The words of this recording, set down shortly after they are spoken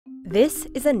This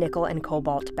is a nickel and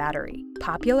cobalt battery,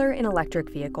 popular in electric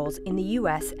vehicles in the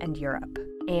US and Europe.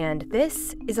 And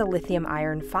this is a lithium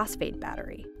iron phosphate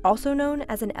battery, also known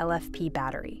as an LFP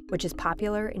battery, which is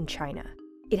popular in China.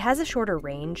 It has a shorter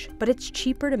range, but it's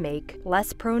cheaper to make,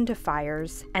 less prone to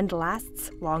fires, and lasts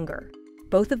longer.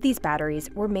 Both of these batteries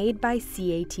were made by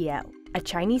CATL, a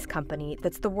Chinese company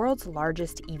that's the world's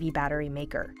largest EV battery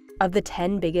maker. Of the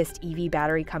 10 biggest EV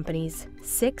battery companies,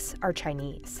 6 are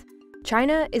Chinese.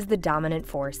 China is the dominant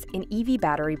force in EV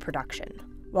battery production,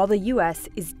 while the US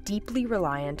is deeply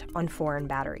reliant on foreign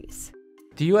batteries.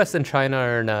 The US and China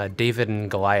are in a David and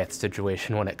Goliath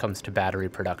situation when it comes to battery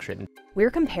production.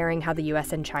 We're comparing how the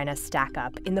US and China stack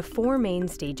up in the 4 main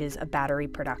stages of battery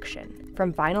production,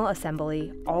 from final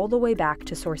assembly all the way back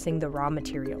to sourcing the raw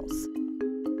materials.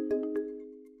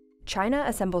 China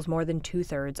assembles more than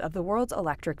 2/3 of the world's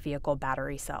electric vehicle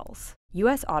battery cells.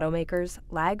 US automakers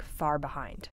lag far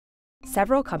behind.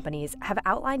 Several companies have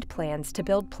outlined plans to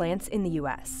build plants in the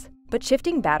US, but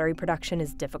shifting battery production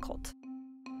is difficult.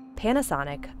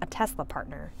 Panasonic, a Tesla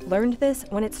partner, learned this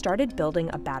when it started building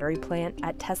a battery plant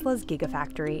at Tesla's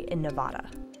Gigafactory in Nevada.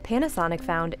 Panasonic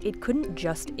found it couldn't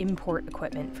just import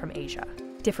equipment from Asia.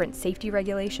 Different safety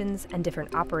regulations and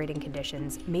different operating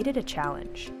conditions made it a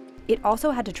challenge. It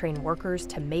also had to train workers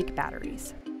to make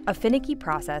batteries, a finicky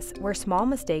process where small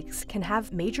mistakes can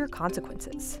have major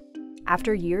consequences.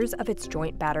 After years of its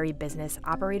joint battery business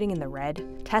operating in the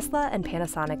red, Tesla and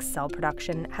Panasonic's cell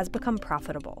production has become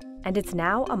profitable, and it's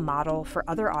now a model for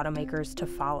other automakers to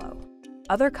follow.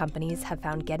 Other companies have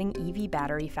found getting EV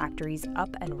battery factories up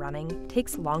and running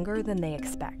takes longer than they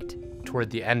expect.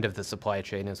 Toward the end of the supply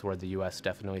chain is where the US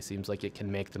definitely seems like it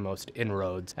can make the most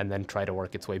inroads and then try to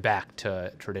work its way back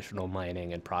to traditional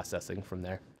mining and processing from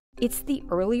there. It's the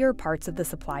earlier parts of the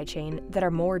supply chain that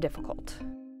are more difficult.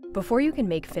 Before you can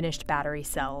make finished battery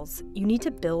cells, you need to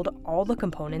build all the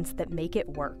components that make it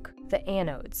work: the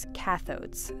anodes,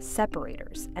 cathodes,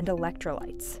 separators, and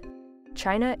electrolytes.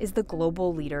 China is the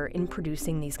global leader in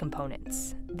producing these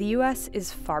components. The US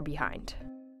is far behind.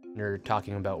 You're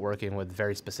talking about working with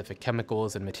very specific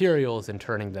chemicals and materials and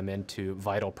turning them into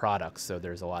vital products. So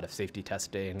there's a lot of safety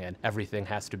testing and everything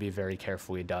has to be very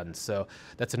carefully done. So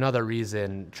that's another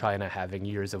reason China having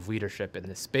years of leadership in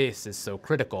this space is so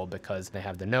critical, because they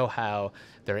have the know-how,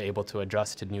 they're able to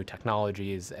adjust to new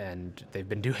technologies, and they've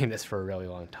been doing this for a really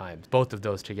long time. Both of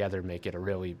those together make it a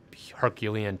really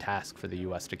Herculean task for the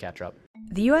US to catch up.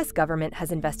 The US government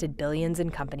has invested billions in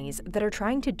companies that are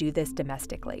trying to do this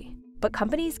domestically. But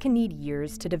companies can need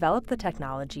years to develop the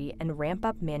technology and ramp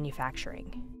up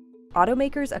manufacturing.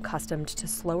 Automakers accustomed to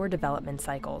slower development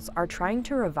cycles are trying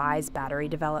to revise battery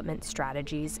development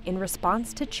strategies in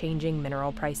response to changing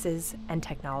mineral prices and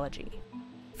technology.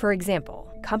 For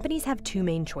example, companies have 2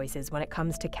 main choices when it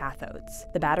comes to cathodes,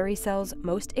 the battery cell's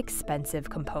most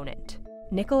expensive component: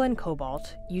 nickel and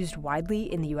cobalt, used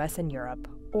widely in the US and Europe,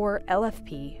 or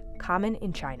LFP, common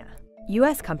in China.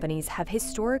 US companies have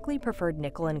historically preferred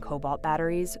nickel and cobalt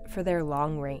batteries for their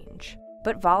long range,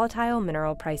 but volatile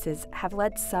mineral prices have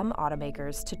led some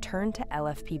automakers to turn to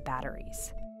LFP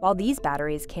batteries. While these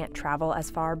batteries can't travel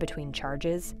as far between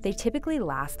charges, they typically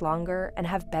last longer and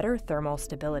have better thermal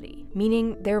stability,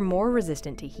 meaning they're more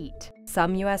resistant to heat.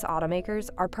 Some US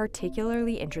automakers are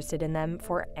particularly interested in them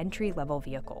for entry-level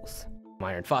vehicles.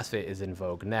 Iron phosphate is in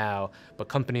vogue now, but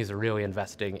companies are really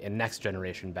investing in next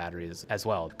generation batteries as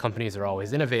well. Companies are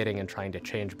always innovating and trying to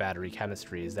change battery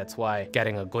chemistries. That's why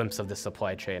getting a glimpse of the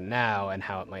supply chain now and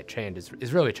how it might change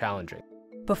is really challenging.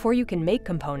 Before you can make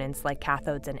components like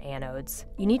cathodes and anodes,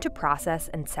 you need to process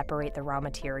and separate the raw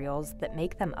materials that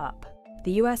make them up.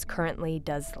 The US currently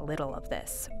does little of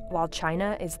this, while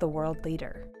China is the world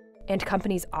leader. And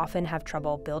companies often have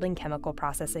trouble building chemical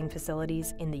processing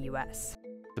facilities in the US.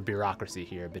 The bureaucracy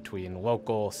here between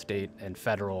local, state, and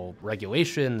federal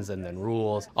regulations and then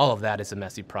rules, all of that is a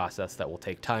messy process that will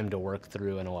take time to work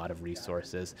through and a lot of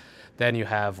resources. Then you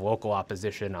have local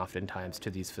opposition oftentimes to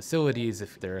these facilities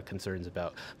if there are concerns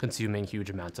about consuming huge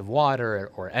amounts of water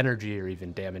or energy or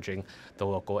even damaging the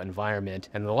local environment.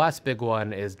 And the last big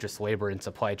one is just labor and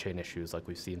supply chain issues like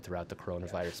we've seen throughout the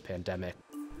coronavirus pandemic.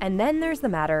 And then there's the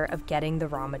matter of getting the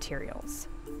raw materials.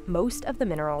 Most of the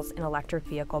minerals in electric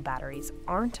vehicle batteries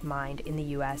aren't mined in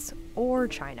the US or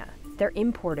China. They're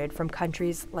imported from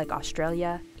countries like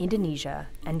Australia, Indonesia,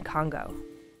 and Congo.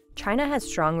 China has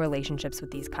strong relationships with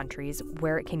these countries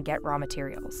where it can get raw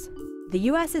materials.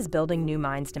 The US is building new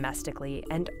mines domestically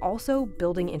and also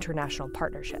building international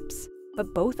partnerships,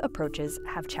 but both approaches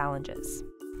have challenges.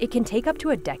 It can take up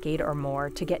to a decade or more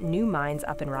to get new mines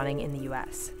up and running in the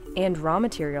US, And raw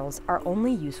materials are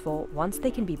only useful once they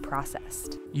can be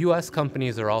processed. US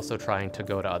companies are also trying to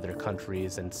go to other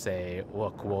countries and say,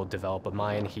 look, we'll develop a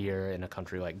mine here in a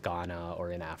country like Ghana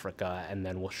or in Africa, and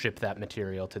then we'll ship that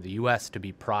material to the US to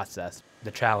be processed.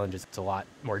 The challenge is it's a lot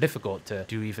more difficult to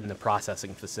do even the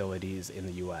processing facilities in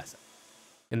the US.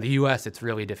 In the US, it's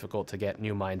really difficult to get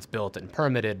new mines built and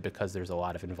permitted because there's a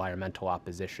lot of environmental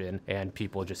opposition, and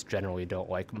people just generally don't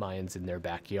like mines in their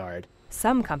backyard.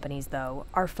 Some companies, though,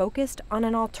 are focused on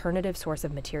an alternative source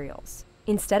of materials.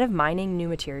 Instead of mining new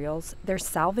materials, they're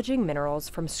salvaging minerals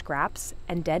from scraps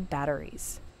and dead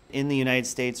batteries. In the United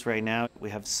States right now, we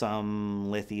have some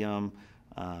lithium,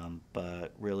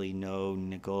 but really no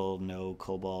nickel, no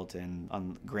cobalt, and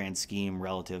on the grand scheme,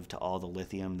 relative to all the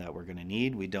lithium that we're going to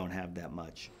need, we don't have that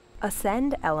much.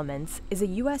 Ascend Elements is a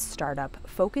U.S. startup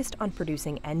focused on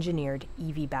producing engineered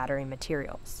EV battery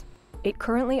materials. It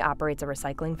currently operates a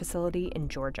recycling facility in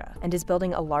Georgia and is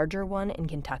building a larger one in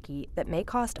Kentucky that may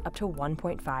cost up to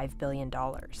 $1.5 billion.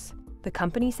 The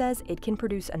company says it can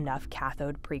produce enough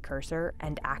cathode precursor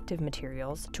and active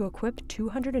materials to equip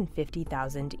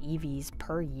 250,000 EVs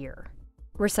per year.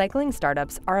 Recycling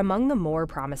startups are among the more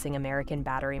promising American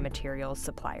battery materials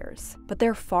suppliers, but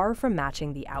they're far from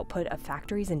matching the output of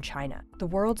factories in China, the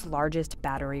world's largest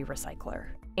battery recycler.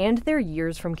 And they're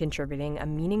years from contributing a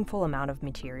meaningful amount of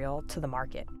material to the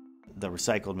market. The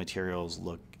recycled materials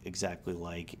look exactly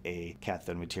like a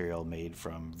cathode material made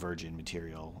from virgin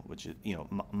material, which is,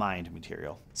 mined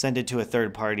material. Send it to a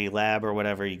third-party lab or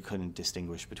whatever, you couldn't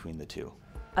distinguish between the two.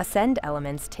 Ascend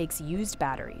Elements takes used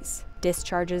batteries,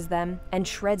 discharges them, and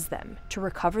shreds them to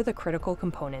recover the critical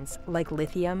components like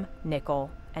lithium, nickel,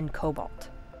 and cobalt,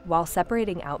 while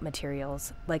separating out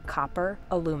materials like copper,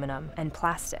 aluminum, and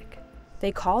plastic.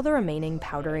 They call the remaining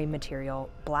powdery material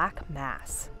black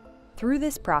mass. Through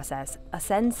this process,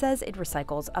 Ascend says it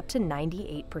recycles up to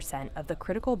 98% of the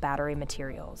critical battery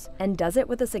materials and does it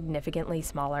with a significantly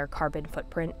smaller carbon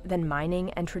footprint than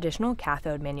mining and traditional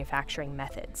cathode manufacturing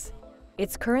methods.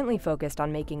 It's currently focused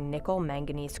on making nickel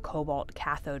manganese cobalt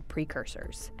cathode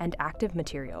precursors and active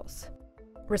materials.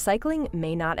 Recycling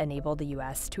may not enable the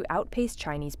U.S. to outpace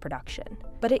Chinese production,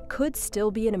 but it could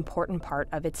still be an important part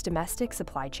of its domestic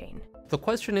supply chain. The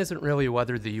question isn't really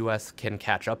whether the US can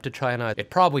catch up to China. It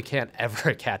probably can't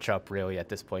ever catch up really at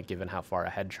this point, given how far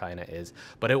ahead China is,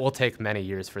 but it will take many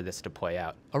years for this to play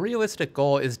out. A realistic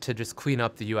goal is to just clean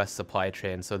up the US supply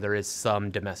chain so there is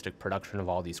some domestic production of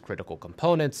all these critical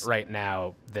components. Right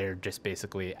now, they're just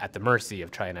basically at the mercy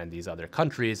of China and these other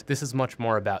countries. This is much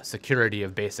more about security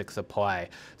of basic supply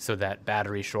so that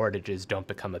battery shortages don't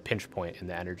become a pinch point in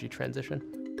the energy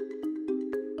transition.